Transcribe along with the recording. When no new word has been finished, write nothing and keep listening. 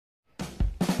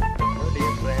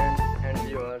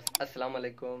viewers, Assalamu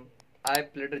alaikum. I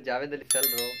Pleader Javed Ali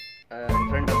Selro in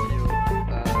front of you,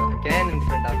 again in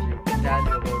front of you to tell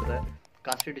you about the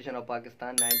Constitution of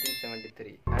Pakistan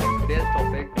 1973. And today's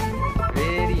topic is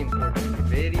very important,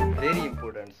 very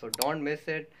important. So don't miss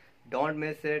it, don't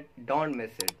miss it, don't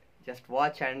miss it. Just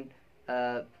watch and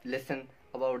listen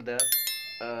about the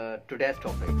today's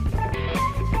topic.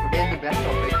 Today is the best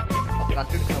topic of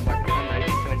Constitution of Pakistan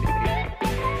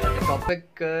 1973. The topic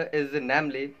is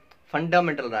namely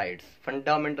fundamental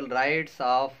rights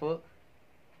of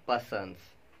persons,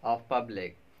 of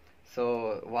public.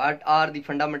 So what are the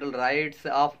fundamental rights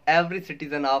of every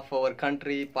citizen of our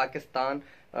country, Pakistan?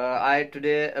 I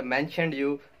today mentioned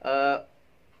you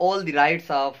all the rights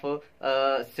of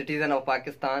citizen of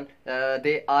Pakistan.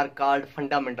 They are called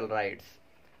fundamental rights.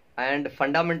 And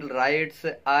fundamental rights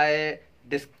I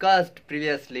discussed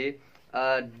previously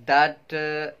that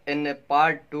in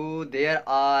part 2 there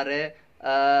are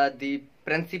the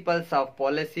principles of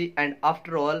policy, and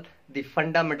after all the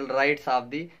fundamental rights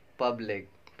of the public.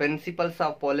 Principles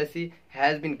of policy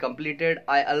has been completed.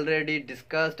 I already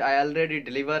discussed, I already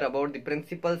delivered about the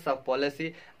principles of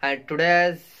policy, and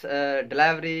today's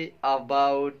delivery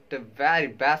about very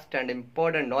best and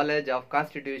important knowledge of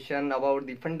constitution about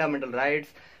the fundamental rights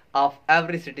of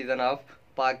every citizen of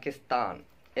Pakistan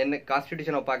in the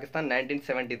Constitution of Pakistan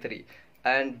 1973.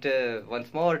 And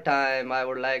once more time I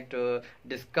would like to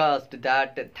discuss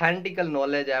that authentical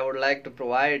knowledge I would like to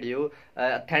provide you.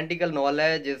 Authentical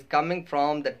knowledge is coming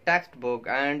from the textbook,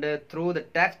 and through the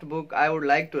textbook I would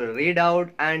like to read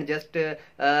out and just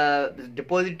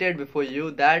deposit it before you,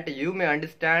 that you may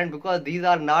understand, because these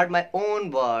are not my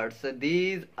own words.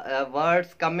 These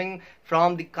words coming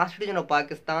from the Constitution of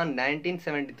Pakistan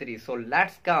 1973. So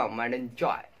let's come and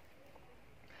enjoy.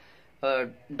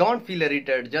 Don't feel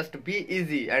irritated, just be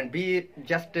easy and be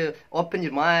just open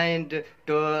your mind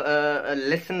to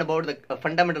listen about the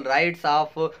fundamental rights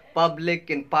of public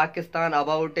in Pakistan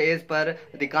about as per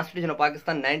the Constitution of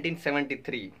Pakistan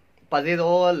 1973.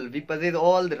 We possess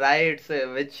all the rights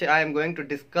which I am going to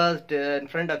discuss in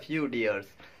front of you, dears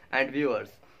and viewers.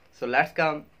 So let's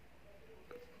come.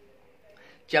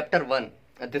 Chapter 1.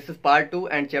 This is part 2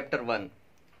 and chapter 1.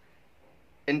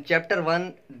 In chapter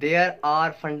 1 there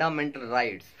are fundamental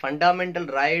rights. Fundamental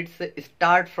rights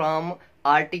start from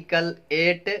article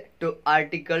 8 to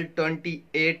article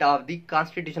 28 of the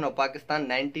Constitution of Pakistan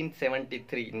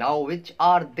 1973. Now which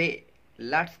are they?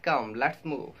 Let's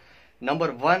move.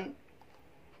 Number 1,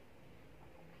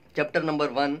 chapter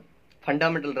number 1,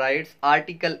 fundamental rights,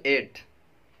 article 8.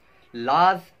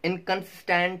 Laws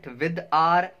inconsistent with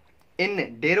or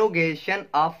in derogation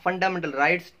of fundamental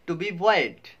rights to be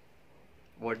void.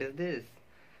 What is this?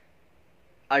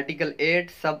 Article 8,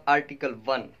 sub-article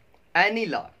 1. Any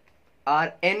law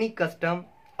or any custom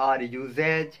or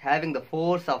usage having the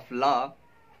force of law,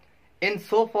 in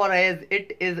so far as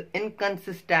it is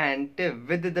inconsistent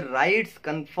with the rights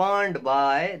conferred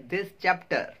by this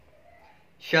chapter,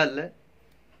 shall,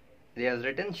 he has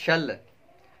written shall,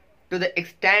 to the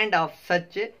extent of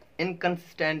such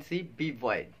inconsistency be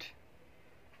void.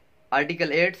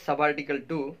 Article 8, sub-article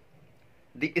 2.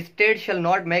 The state shall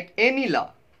not make any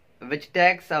law which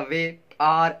takes away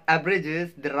or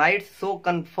abridges the rights so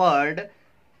conferred,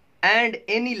 and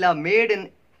any law made in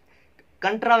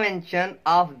contravention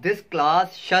of this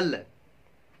clause shall, to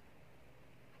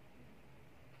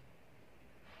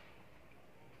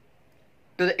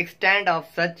the extent of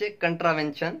such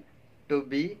contravention, to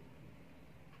be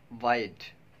void.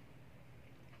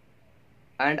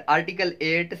 And article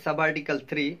 8, sub-article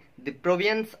 3, the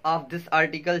provisions of this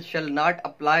article shall not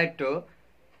apply to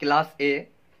class A.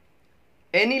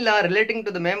 Any law relating to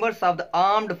the members of the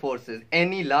armed forces,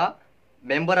 any law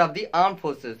member of the armed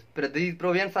forces. These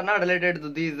provisions are not related to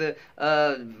these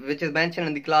which is mentioned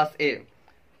in the class A.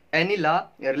 Any law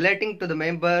relating to the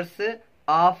members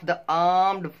of the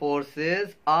armed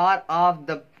forces or of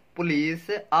the police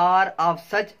or of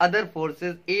such other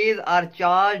forces is are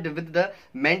charged with the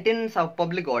maintenance of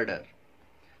public order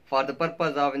for the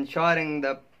purpose of ensuring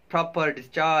the proper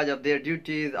discharge of their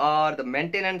duties or the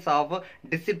maintenance of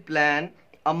discipline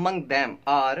among them,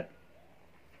 or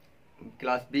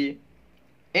class B,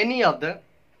 any of the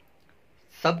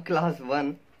subclass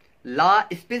 1 law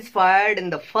specified in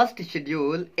the first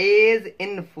schedule is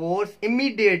in force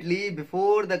immediately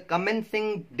before the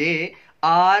commencing day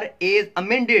or is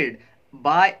amended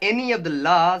by any of the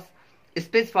laws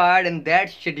specified in that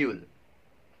schedule.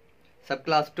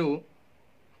 Subclass 2.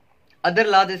 Other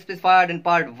laws specified in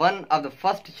part 1 of the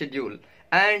first schedule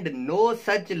and no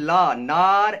such law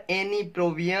nor any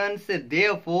provisions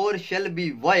therefore shall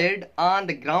be void on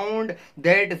the ground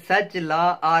that such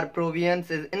law or provisions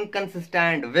is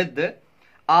inconsistent with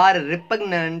or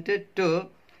repugnant to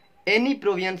any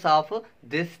provisions of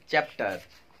this chapter.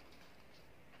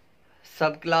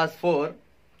 Subclass 4.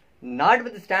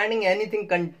 Notwithstanding anything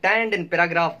contained in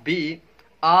paragraph B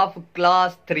of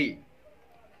class 3,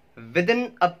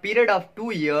 within a period of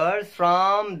 2 years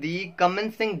from the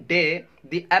commencing day,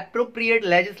 the appropriate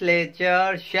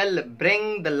legislature shall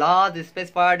bring the laws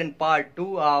specified in part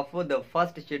 2 of the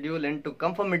first schedule into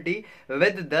conformity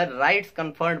with the rights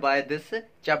conferred by this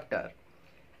chapter.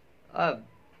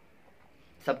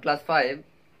 Subclass 5.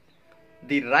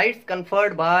 The rights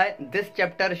conferred by this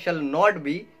chapter shall not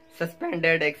be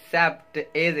suspended except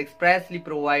as expressly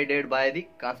provided by the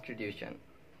Constitution.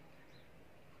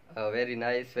 Very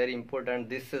nice, very important.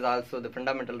 This is also the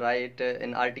fundamental right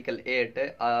in Article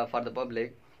 8 for the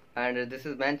public, and this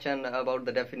is mentioned about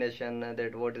the definition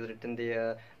that what is written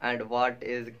there and what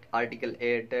is Article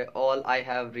 8. All I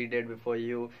have read it before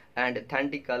you and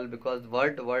authentical, because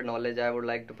word to word knowledge I would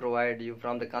like to provide you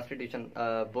from the Constitution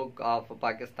book of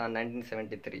Pakistan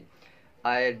 1973.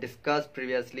 I discussed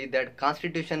previously that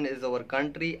Constitution is our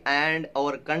country and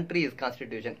our country is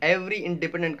Constitution. Every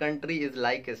independent country is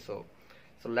like so.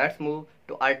 So let's move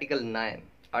to Article 9.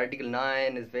 Article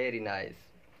 9 is very nice.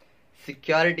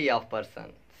 Security of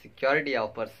person. Security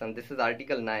of person. This is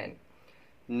Article 9.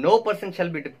 No person shall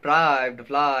be deprived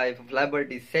of life, of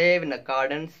liberty, save in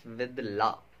accordance with the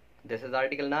law. This is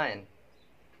Article 9.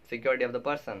 Security of the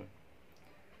person.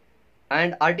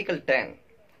 And Article 10.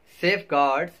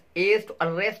 Safeguards as to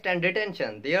arrest and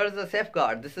detention. There is a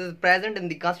safeguard. This is present in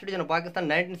the Constitution of Pakistan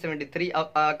 1973.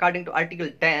 According to Article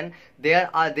 10, there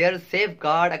is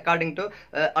safeguard according to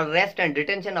arrest and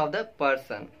detention of the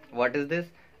person. What is this?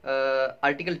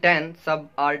 Article 10, sub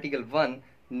Article 1.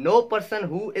 No person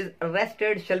who is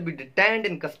arrested shall be detained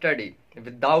in custody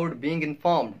without being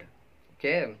informed.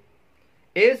 Okay.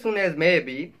 As soon as may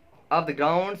be of the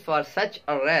grounds for such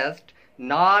arrest,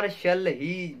 nor shall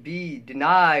he be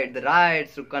denied the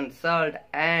rights to consult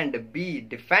and be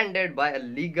defended by a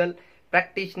legal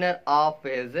practitioner of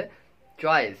his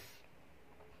choice.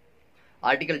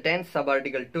 Article 10,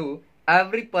 sub-article 2.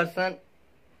 Every person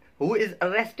who is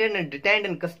arrested and detained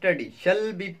in custody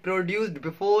shall be produced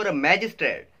before a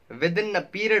magistrate within a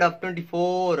period of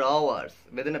 24 hours.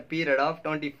 Within a period of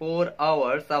 24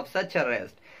 hours of such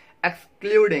arrest,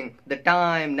 excluding the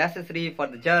time necessary for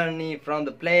the journey from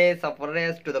the place of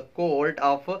arrest to the court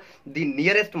of the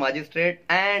nearest magistrate,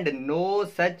 and no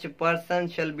such person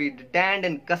shall be detained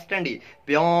in custody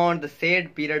beyond the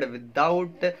said period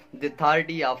without the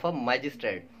authority of a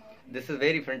magistrate. This is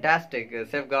very fantastic.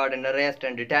 Safeguard and arrest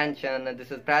and detention. This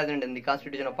is present in the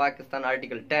Constitution of Pakistan,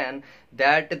 Article 10,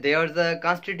 that there's a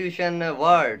Constitution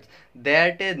words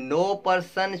that no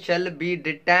person shall be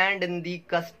detained in the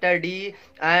custody,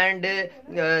 and the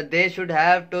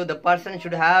person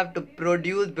should have to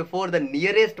produce before the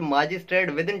nearest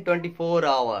magistrate within 24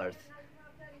 hours.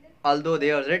 Although they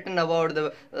are written about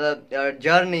the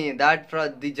journey, that for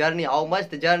the journey, how much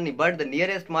the journey, but the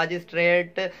nearest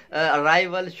magistrate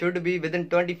arrival should be within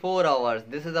 24 hours.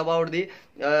 This is about the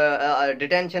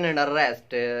detention and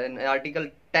arrest in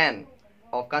Article 10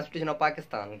 of Constitution of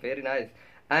Pakistan. Very nice.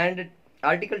 And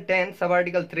Article 10,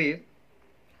 sub-article 3.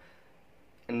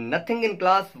 Nothing in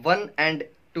class 1 and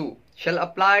 2 shall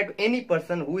apply to any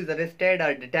person who is arrested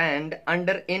or detained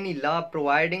under any law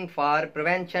providing for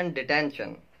prevention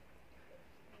detention.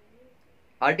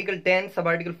 Article 10,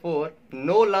 sub-article 4.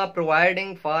 No law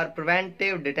providing for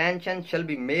preventive detention shall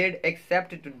be made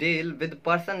except to deal with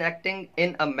person acting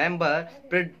in a manner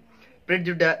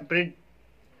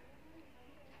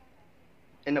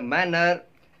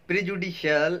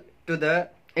prejudicial to the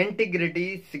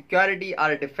integrity, security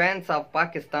or defense of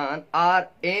Pakistan or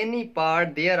any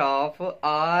part thereof,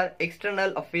 or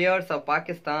external affairs of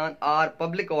Pakistan or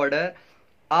public order,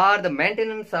 or the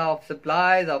maintenance of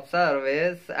supplies of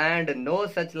service, and no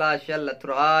such law shall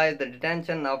authorize the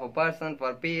detention of a person for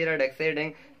a period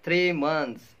exceeding 3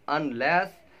 months unless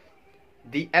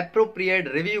the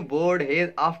appropriate review board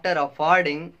has, after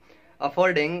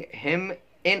affording him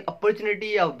an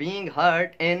opportunity of being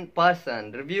heard in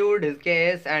person, reviewed his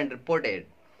case and reported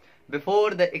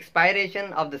before the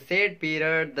expiration of the said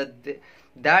period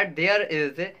that there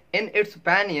is, in its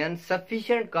opinion,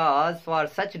 sufficient cause for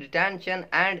such detention,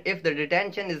 and if the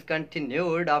detention is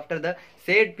continued after the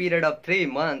said period of 3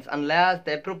 months, unless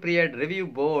the appropriate review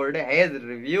board has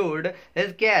reviewed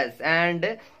his case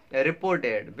and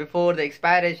reported before the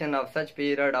expiration of such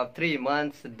period of 3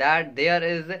 months that there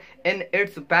is in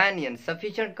its opinion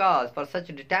sufficient cause for such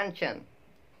detention.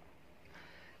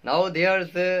 Now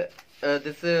there's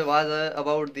this was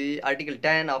about the Article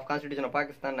 10 of Constitution of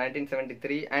Pakistan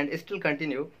 1973, and still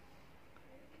continue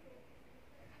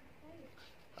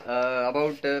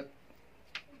about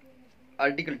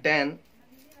Article 10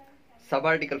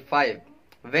 Subarticle 5.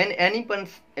 When any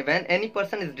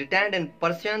person is detained in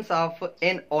pursuance of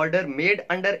an order made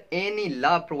under any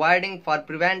law providing for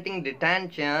preventing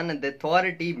detention, the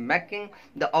authority making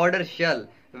the order shall,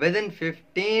 within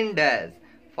 15 days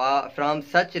from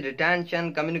such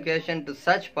detention, communication to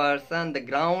such person the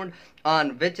ground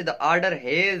on which the order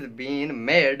has been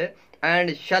made,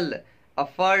 and shall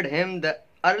afford him the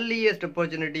earliest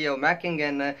opportunity of making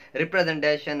an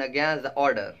representation against the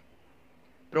order,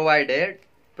 provided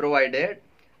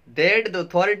that the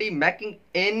authority making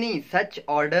any such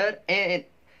order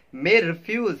may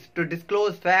refuse to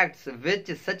disclose facts which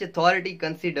such authority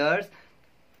considers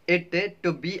it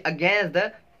to be against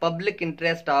the public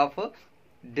interest of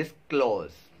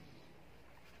disclose.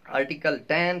 Article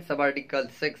 10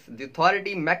 Subarticle 6. The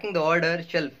authority making the order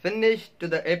shall furnish to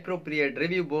the appropriate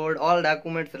review board all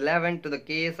documents relevant to the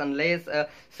case unless a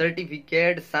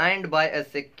certificate signed by a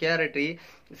secretary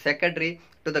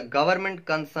to the government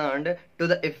concerned to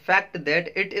the effect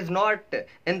that it is not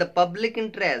in the public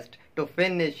interest to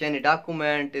furnish any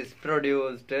document is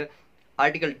produced.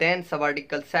 Article 10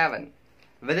 Subarticle 7.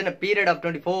 Within a period of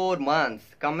 24 months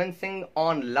commencing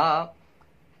on law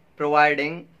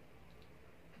providing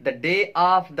the day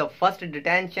of the first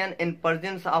detention in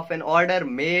pursuance of an order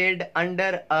made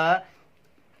under a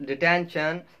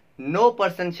detention, no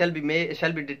person shall be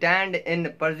detained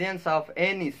in pursuance of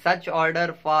any such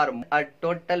order for a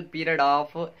total period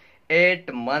of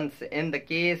 8 months in the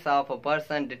case of a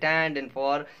person detained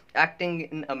for acting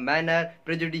in a manner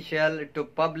prejudicial to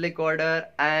public order,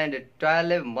 and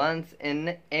 12 months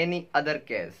in any other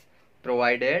case,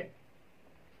 provided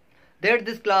that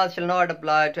this clause shall not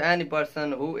apply to any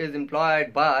person who is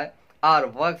employed by or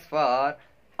works for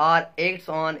or acts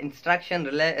on instruction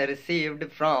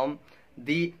received from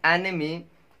the enemy,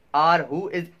 or who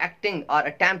is acting or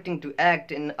attempting to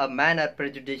act in a manner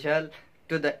prejudicial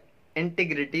to the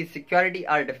integrity, security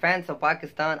or defense of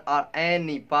Pakistan or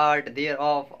any part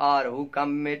thereof, or who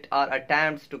commit or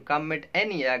attempts to commit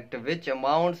any act which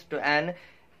amounts to an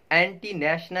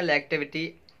anti-national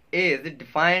activity is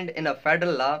defined in a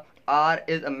federal law, or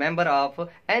is a member of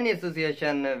any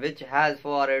association which has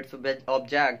for its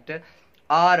object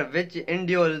or which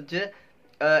indulge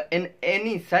in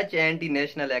any such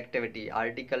anti-national activity.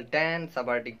 Article 10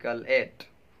 Subarticle 8.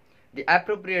 The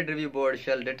appropriate review board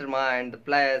shall determine the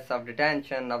place of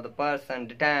detention of the person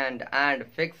detained and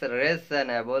fix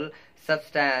reasonable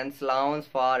substance allowance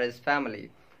for his family.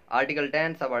 Article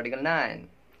 10 Subarticle 9.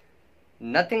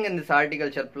 Nothing in this article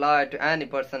shall apply to any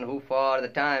person who for the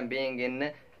time being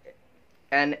in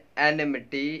an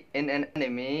enemy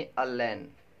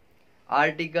alien.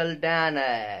 Article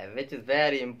 10A, which is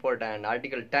very important.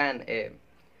 Article 10A,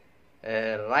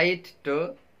 right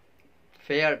to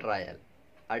fair trial.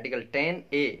 Article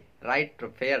 10A, right to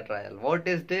fair trial. What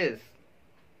is this?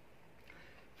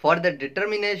 For the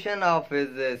determination of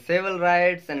his civil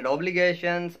rights and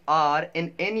obligations, or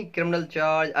in any criminal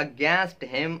charge against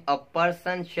him, a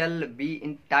person shall be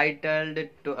entitled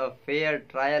to a fair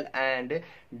trial and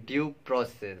due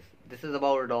process. This is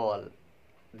about all.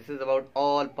 This is about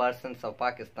all persons of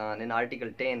Pakistan in Article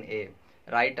 10A,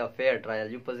 right of fair trial.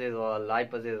 You possess all, I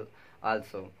possess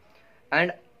also.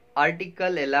 And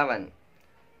Article 11,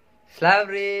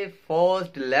 slavery,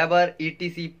 forced labor,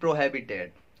 etc.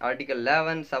 prohibited. Article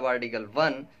 11, Subarticle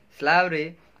 1,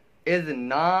 slavery is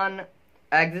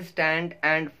non-existent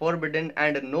and forbidden,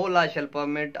 and no law shall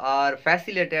permit or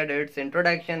facilitate its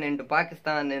introduction into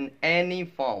Pakistan in any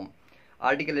form.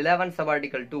 Article 11,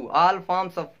 Subarticle 2, all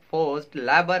forms of forced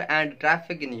labor and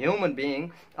traffic in human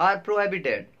beings are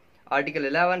prohibited. Article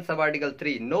 11, Subarticle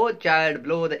 3, no child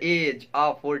below the age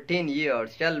of 14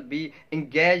 years shall be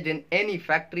engaged in any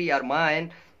factory or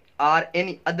mine or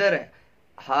any other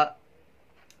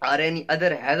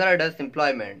hazardous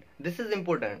employment. This is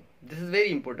important. This is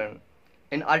very important.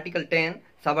 In Article 10,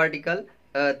 Subarticle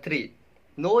 3,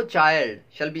 no child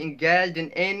shall be engaged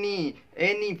in any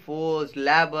forced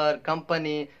labor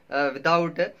company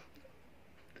without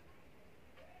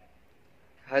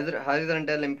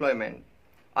horizontal employment.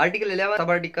 Article 11,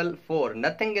 Subarticle 4,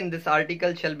 nothing in this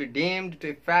article shall be deemed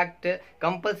to effect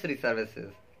compulsory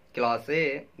services. Clause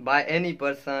A, by any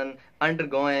person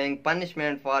undergoing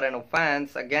punishment for an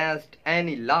offence against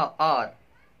any law, or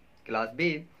Clause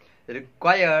B,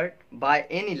 required by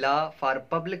any law for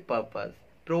public purpose,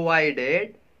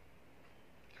 provided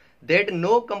that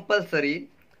no compulsory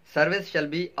service shall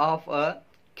be of a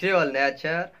cruel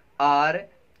nature or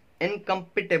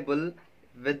incompatible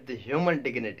with human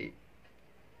dignity.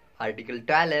 Article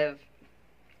 12.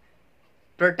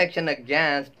 Protection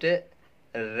against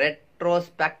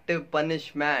retrospective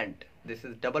punishment. This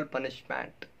is double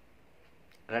punishment.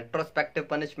 Retrospective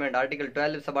punishment. Article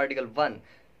 12, subarticle 1.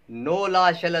 No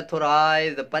law shall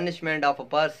authorize the punishment of a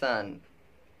person.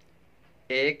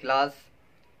 A class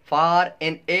for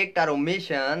an act or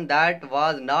omission that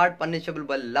was not punishable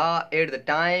by law at the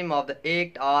time of the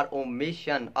act or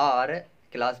omission, or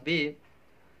class B,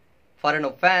 for an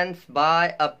offence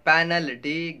by a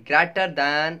penalty greater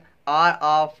than or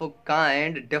of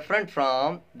kind different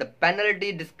from the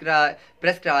penalty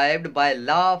prescribed by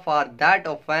law for that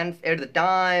offence at the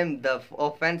time the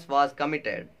offence was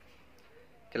committed.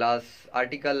 Class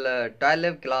Article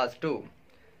 12, Class 2.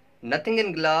 Nothing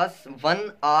in Class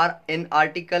 1 or in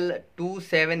Article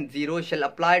 270 shall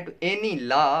apply to any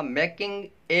law making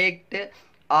act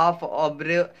of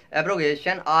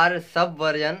abrogation or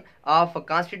subversion of a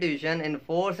constitution in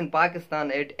force in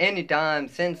Pakistan at any time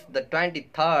since the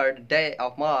 23rd day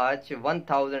of March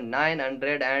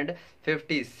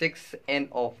 1956 in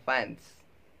offence.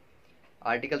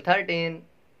 Article 13.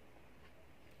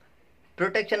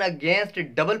 Protection against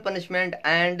double punishment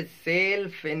and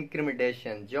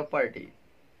self-incrimination. Jeopardy.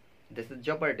 This is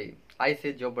jeopardy. I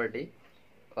say jeopardy.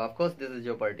 Of course, this is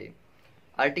jeopardy.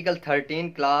 Article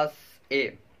 13, Class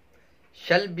A.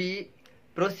 Shall be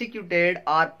prosecuted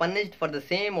or punished for the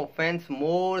same offence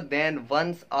more than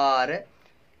once, or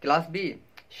Class B.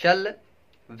 Shall,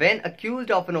 when accused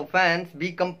of an offence,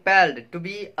 be compelled to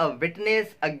be a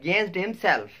witness against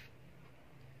himself.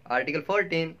 Article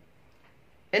 14.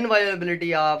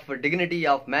 Inviolability of dignity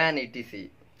of man, etc.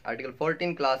 Article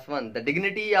 14, Class 1. The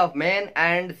dignity of man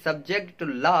and subject to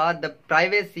law, the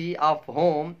privacy of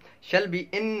whom shall be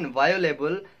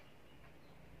inviolable.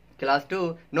 Class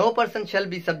 2. No person shall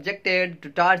be subjected to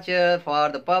torture for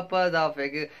the purpose of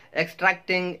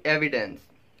extracting evidence.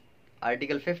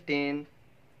 Article 15.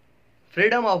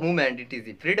 Freedom of movement,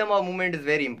 etc. Freedom of movement is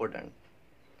very important.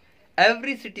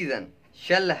 Every citizen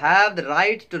shall have the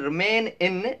right to remain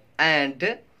in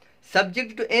and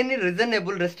subject to any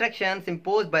reasonable restrictions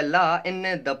imposed by law in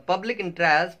the public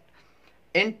interest,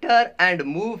 enter and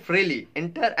move freely,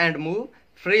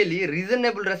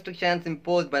 reasonable restrictions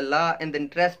imposed by law in the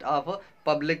interest of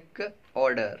public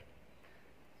order.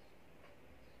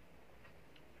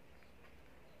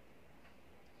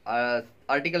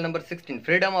 Article number 16,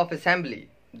 freedom of assembly.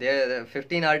 The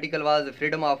 15 article was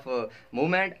freedom of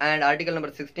movement, and article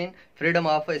number 16, freedom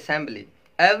of assembly.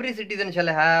 Every citizen shall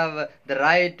have the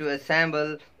right to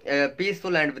assemble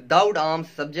peaceful and without arms,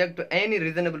 subject to any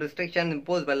reasonable restriction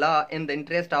imposed by law in the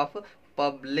interest of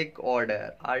public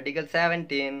order. Article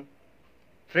 17,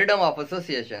 freedom of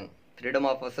association. Freedom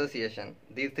of association.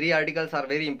 These three articles are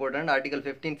very important. Article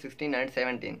 15, 16 and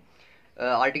 17.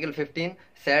 Article 15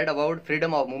 said about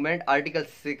freedom of movement. Article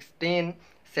 16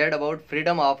 said about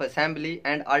freedom of assembly,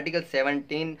 and Article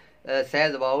 17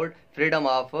 says about freedom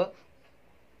of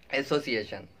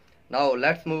association. Now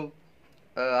let's move.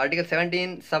 Article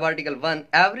 17, subarticle 1.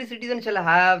 Every citizen shall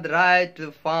have the right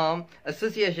to form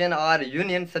association or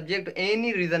union subject to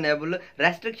any reasonable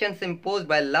restrictions imposed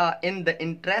by law in the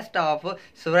interest of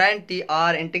sovereignty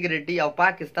or integrity of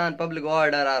Pakistan, public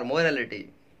order or morality.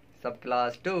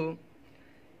 Subclass 2.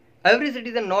 Every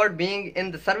citizen not being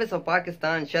in the service of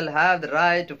Pakistan shall have the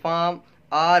right to form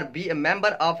or be a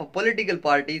member of a political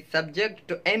party subject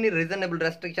to any reasonable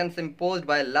restrictions imposed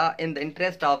by law in the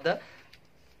interest of the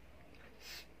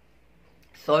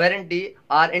sovereignty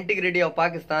or integrity of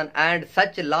Pakistan, and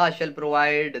such law shall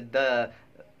provide that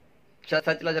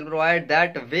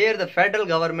where the federal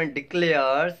government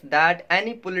declares that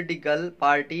any political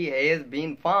party has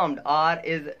been formed or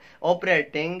is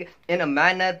operating in a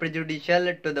manner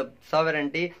prejudicial to the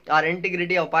sovereignty or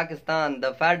integrity of Pakistan,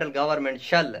 the federal government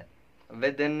shall,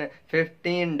 within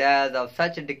 15 days of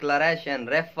such declaration,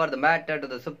 refer the matter to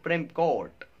the Supreme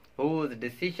Court, whose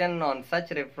decision on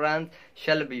such reference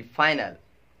shall be final.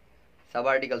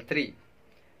 Subarticle 3.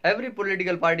 Every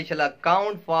political party shall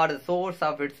account for the source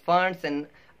of its funds in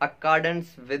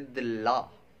accordance with the law.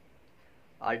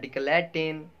 Article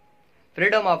 18.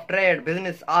 Freedom of trade,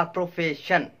 business or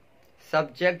profession,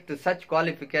 subject to such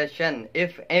qualification,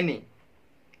 if any,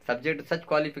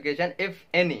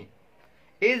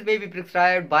 is may be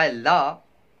prescribed by law.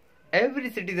 Every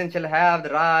citizen shall have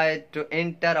the right to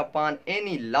enter upon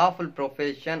any lawful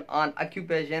profession or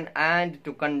occupation and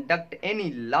to conduct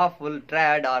any lawful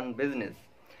trade or business,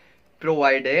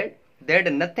 provided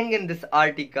that nothing in this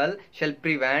article shall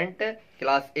prevent,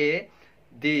 class A,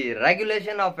 the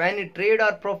regulation of any trade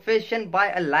or profession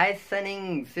by a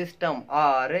licensing system,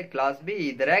 or class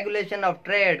B, the regulation of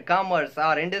trade, commerce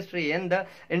or industry in the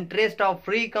interest of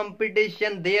free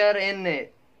competition therein,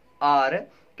 or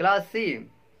class C,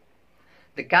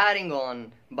 the carrying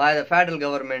on by the federal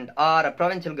government or a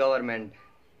provincial government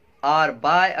or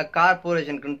by a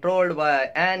corporation controlled by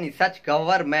any such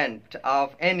government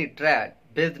of any trade,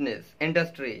 business,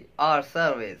 industry or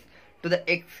service to the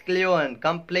exclusion,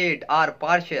 complete or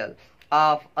partial,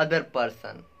 of other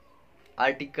person.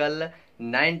 Article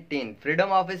 19.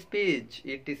 Freedom of speech,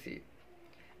 etc.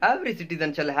 Every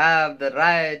citizen shall have the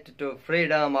right to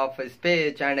freedom of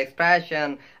speech and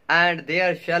expression, and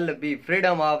there shall be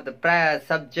freedom of the press,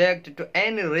 subject to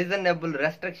any reasonable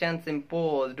restrictions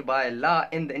imposed by law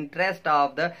in the interest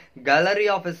of the gallery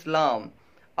of Islam,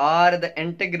 or the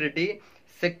integrity,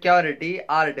 security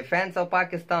or defense of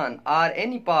Pakistan, or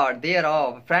any part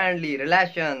thereof, friendly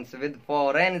relations with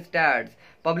foreign states,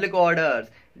 public orders,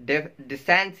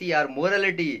 decency or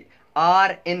morality,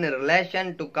 or in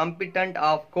relation to competent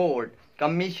of court,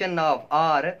 commission of,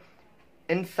 or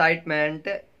incitement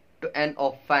to an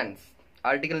offence.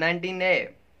 Article 19A.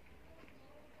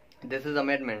 This is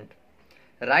amendment.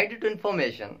 Right to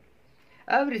information.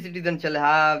 Every citizen shall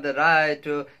have the right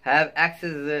to have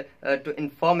access to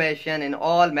information in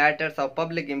all matters of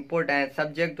public importance,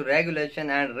 subject to regulation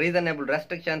and reasonable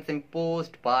restrictions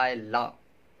imposed by law.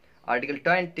 Article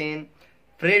 20.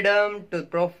 Freedom to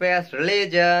profess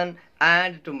religion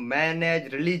and to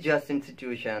manage religious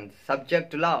institutions,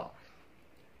 subject to law,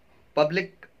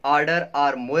 public order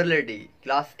or morality.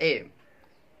 Class A.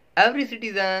 Every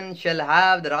citizen shall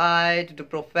have the right to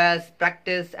profess,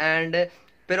 practice and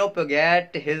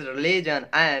propagate his religion,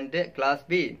 and class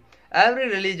B. Every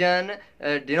religion,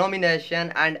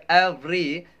 denomination and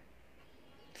every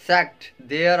sect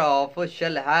thereof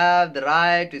shall have the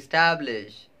right to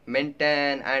establish,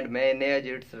 maintain and manage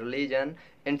its religion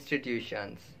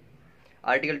institutions.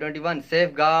 Article 21.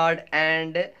 Safeguard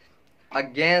and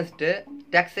against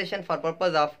taxation for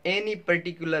purpose of any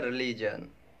particular religion.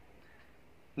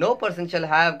 No person shall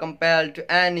have to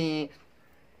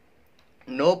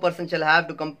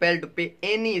pay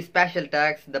any special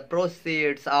tax, the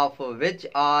proceeds of which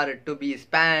are to be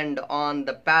spent on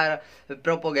the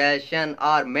propagation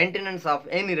or maintenance of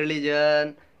any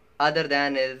religion other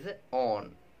than his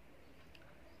own.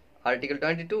 Article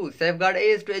 22. Safeguard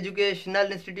is to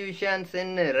educational institutions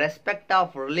in respect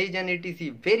of religion,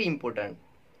 etc. Very important.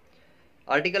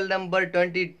 Article number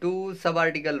 22,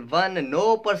 subarticle 1.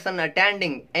 No person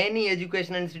attending any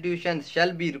educational institutions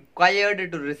shall be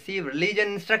required to receive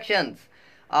religion instructions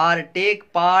or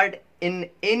take part in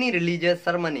any religious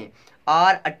ceremony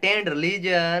or attend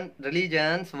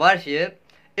religion's worship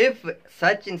if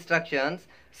such instructions,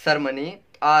 ceremony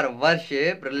or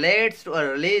worship relates to a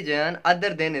religion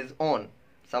other than his own.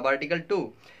 Subarticle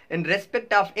 2. In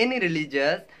respect of any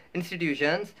religious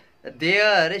institutions,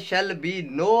 there shall be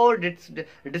no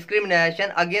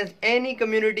discrimination against any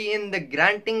community in the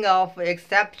granting of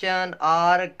exception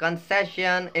or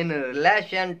concession in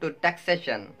relation to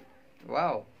taxation.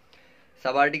 Wow.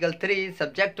 Subarticle 3.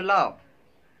 Subject to law.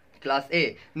 Class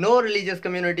A. No religious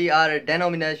community or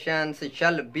denominations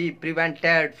shall be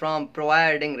prevented from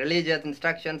providing religious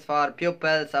instructions for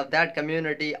pupils of that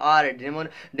community or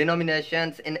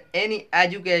denominations in any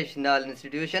educational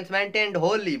institutions maintained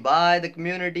wholly by the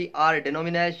community or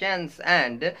denominations.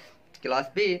 And class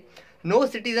B. No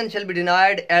citizen shall be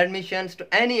denied admissions to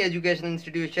any educational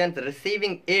institutions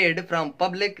receiving aid from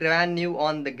public revenue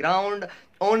on the ground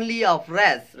only of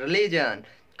race, religion,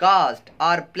 caste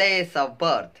or place of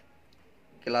birth.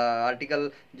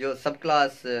 Article जो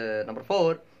subclass number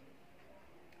 4.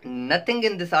 Nothing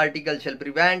in this article shall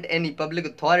prevent any public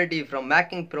authority from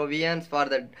making provisions for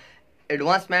the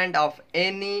advancement of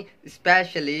any,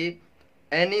 especially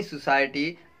any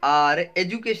society or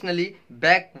educationally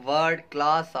backward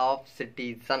class of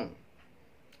citizen.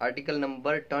 Article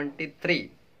number 23.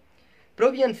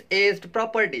 Provisions as to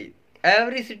property.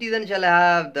 Every citizen shall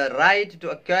have the right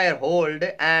to acquire, hold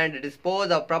and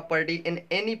dispose of property in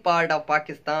any part of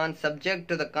Pakistan subject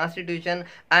to the constitution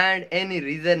and any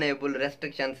reasonable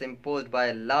restrictions imposed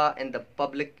by law in the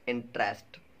public interest.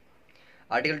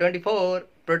 Article 24.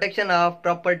 Protection of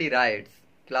property rights.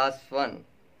 Class 1.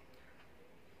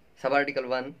 Subarticle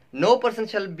 1. No person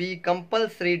shall be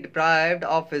compulsory deprived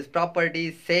of his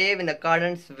property save in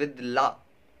accordance with law.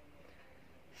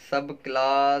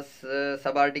 Subclass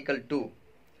subarticle 2.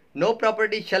 No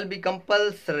property shall be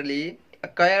compulsorily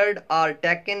acquired or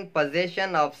taken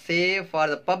possession of save for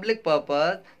the public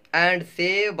purpose and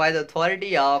save by the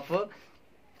authority of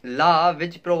law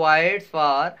which provides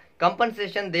for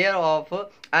compensation thereof,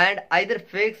 and either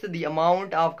fix the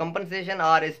amount of compensation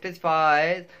or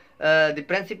specifies the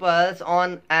principles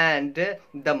on and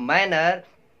the manner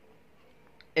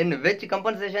in which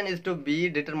compensation is to be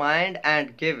determined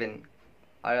and given.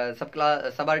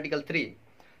 Subarticle 3.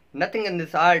 Nothing in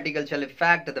this article shall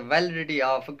affect the validity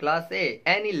of Class A.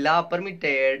 Any law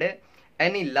permitted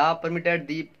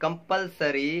the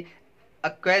compulsory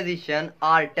acquisition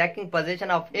or taking possession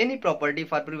of any property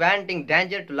for preventing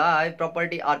danger to life,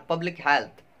 property, or public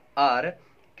health. Or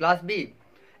Class B.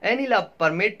 Any law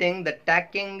permitting the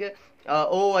taking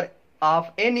over of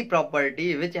any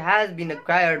property which has been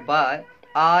acquired by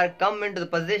or come into the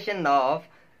possession of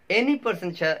any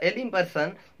person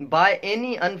by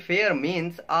any unfair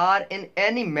means or in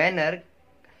any manner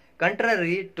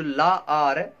contrary to law.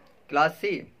 Or Class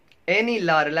C. Any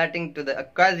law relating to the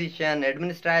acquisition,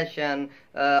 administration,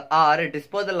 or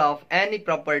disposal of any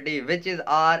property which is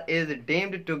or is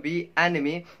deemed to be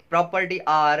enemy property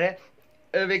or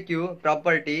evicu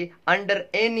property under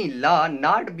any law,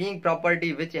 not being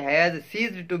property which has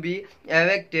ceased to be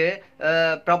evicted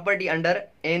property under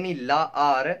any law.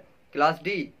 Or Class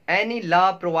D. Any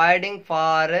law providing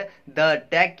for the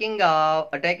taking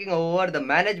over the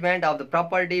management of the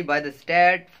property by the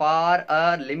state for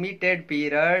a limited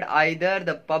period, either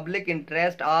the public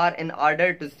interest or in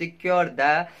order to secure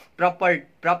the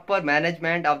proper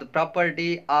management of the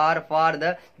property or for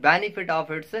the benefit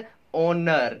of its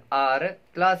owner. Or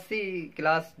Class C.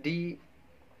 Class D.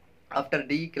 After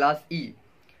D, Class E.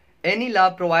 Any law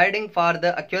providing for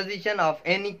the acquisition of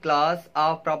any class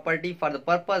of property for the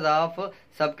purpose of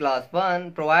subclass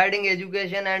 1, providing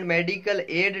education and medical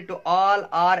aid to all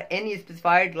or any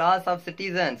specified class of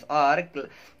citizens. Or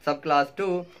subclass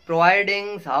 2,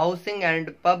 providing housing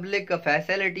and public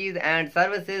facilities and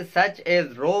services such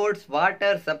as roads,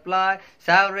 water supply,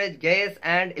 sewerage, gas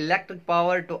and electric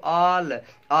power to all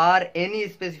or any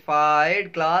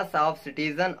specified class of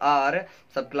citizen. Or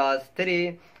subclass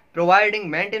 3, providing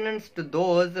maintenance to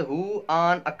those who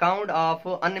on account of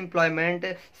unemployment,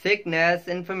 sickness,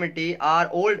 infirmity or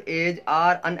old age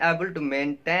are unable to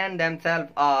maintain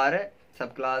themselves. Or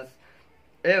subclass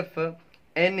if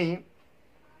any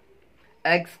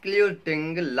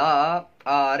excluding law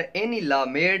or any law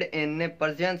made in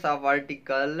pursuance of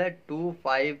Article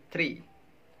 253.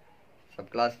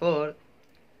 Subclass 4.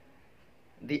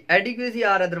 The adequacy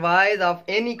or otherwise of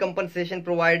any compensation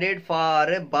provided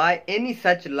for by any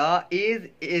such law is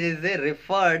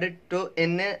referred to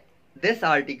in this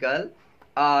article,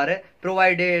 or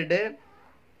provided,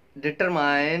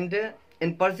 determined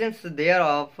in pursuance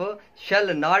thereof,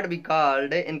 shall not be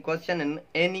called in question in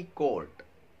any court.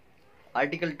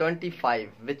 Article 25,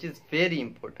 which is very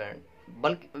important.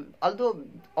 Although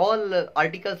all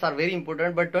articles are very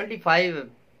important, but 25,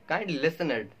 kindly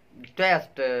listen it. Test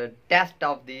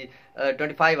of the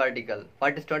 25 article.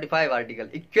 What is 25 article?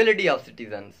 Equality of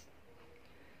citizens.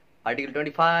 Article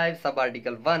 25,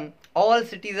 subarticle 1. All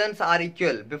citizens are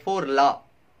equal before law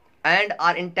and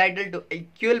are entitled to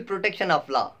equal protection of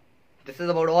law. This is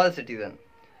about all citizens.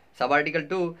 Subarticle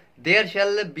 2. There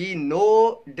shall be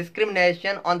no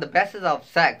discrimination on the basis of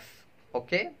sex.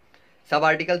 Okay.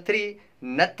 Subarticle 3.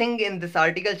 Nothing in this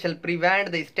article shall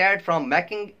prevent the state from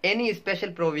making any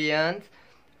special provisions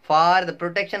for the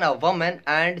protection of women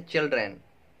and children.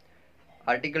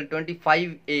 Article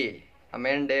 25A,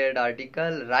 amended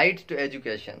article, rights to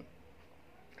education.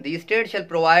 The state shall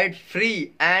provide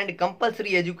free and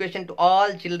compulsory education to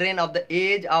all children of the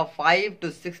age of 5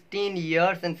 to 16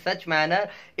 years in such manner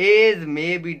as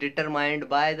may be determined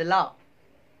by the law.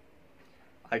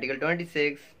 Article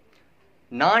 26,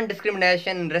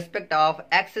 non-discrimination in respect of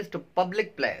access to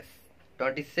public place.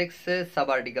 26,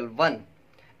 subarticle 1.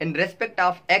 In respect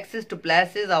of access to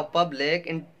places of public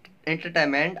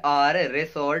entertainment or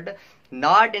resort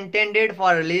not intended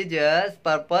for religious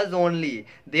purpose only,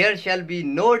 there shall be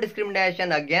no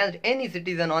discrimination against any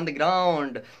citizen on the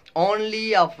ground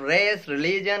only of race,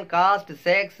 religion, caste,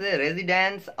 sex,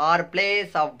 residence or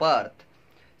place of birth.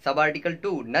 Subarticle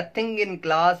 2. Nothing in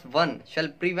Class 1 shall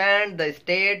prevent the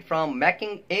state from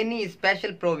making any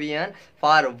special provision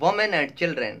for women and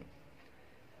children.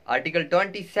 Article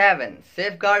 27.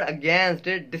 Safeguard against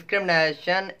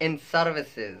discrimination in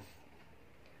services.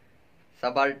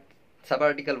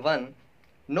 Subarticle 1.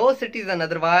 No citizen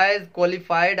otherwise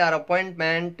qualified or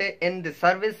appointment in the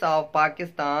service of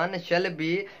Pakistan shall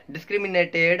be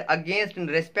discriminated against in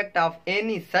respect of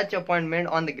any such appointment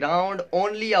on the ground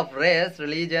only of race,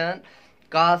 religion,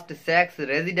 caste, sex,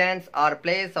 residence or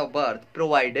place of birth,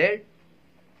 provided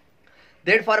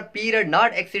that for a period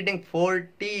not exceeding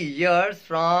 40 years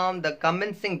from the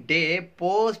commencing day,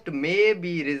 post may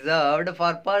be reserved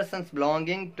for persons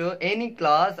belonging to any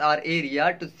class or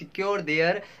area to secure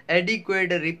their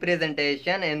adequate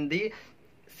representation in the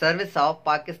service of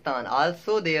Pakistan.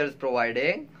 Also, there is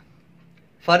providing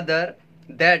further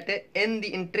that in the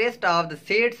interest of the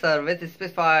said service,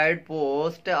 specified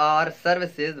post or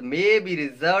services may be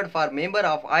reserved for member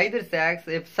of either sex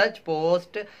if such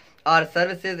post or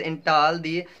services entail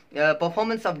the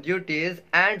performance of duties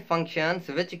and functions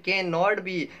which cannot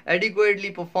be adequately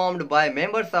performed by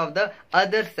members of the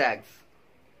other sex.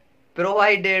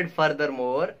 Provided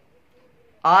furthermore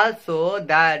also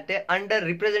that under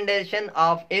representation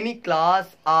of any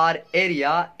class or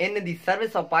area in the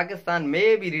service of Pakistan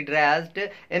may be redressed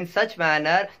in such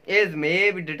manner as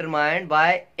may be determined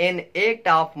by an act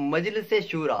of Majlis-e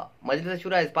Shura. Majlis-e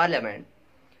Shura is parliament.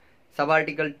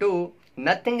 Subarticle 2.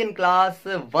 Nothing in class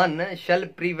 1 shall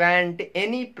prevent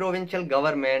any provincial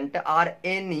government or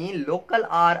any local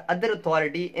or other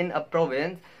authority in a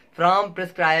province from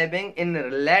prescribing in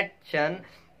relation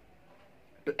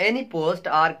to any post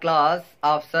or class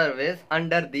of service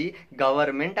under the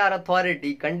government or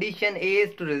authority condition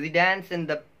as to residence in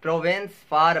the province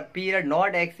for a period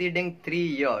not exceeding 3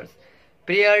 years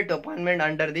prior to appointment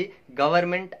under the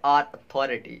government or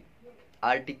authority.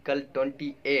 Article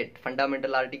 28,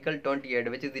 Fundamental Article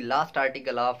 28, which is the last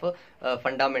article of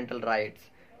fundamental rights.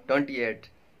 28.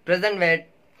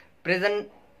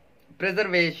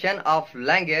 Preservation of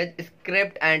language,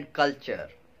 script and culture.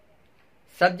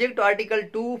 Subject to Article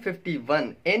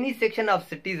 251, any section of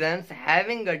citizens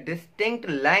having a distinct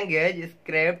language,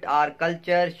 script or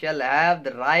culture shall have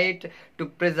the right to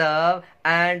preserve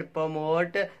and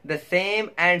promote the same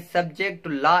and subject to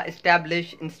law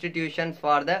established institutions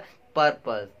for the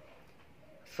purpose.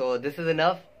 So this is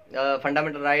enough.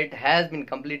 Fundamental right has been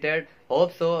completed.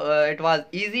 Hope so. It was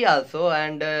easy also,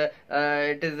 and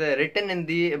it is written in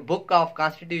the Book of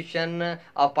Constitution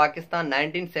of Pakistan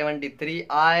 1973.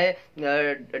 I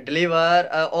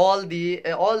deliver all the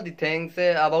things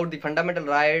about the fundamental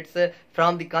rights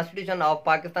from the Constitution of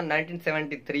Pakistan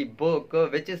 1973 book,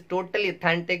 which is totally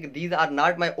authentic. These are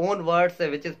not my own words,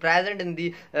 which is present in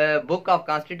the Book of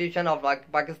Constitution of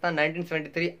Pakistan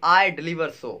 1973. I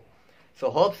deliver so. So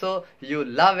hope so you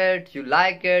love it, you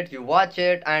like it, you watch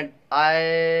it, and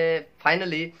I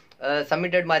finally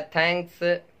submitted my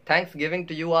thanksgiving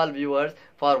to you all viewers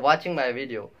for watching my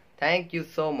video. Thank you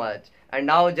so much. And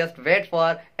now just wait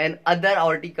for other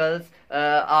articles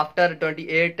after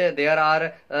 28. There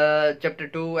are chapter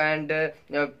 2 and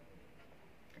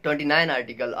 29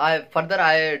 article.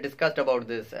 I discussed about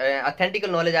this authentical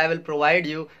knowledge I will provide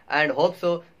you, and hope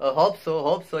so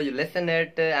you listen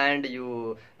it and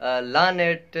you learn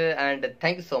it, and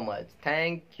thank you so much.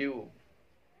 Thank you.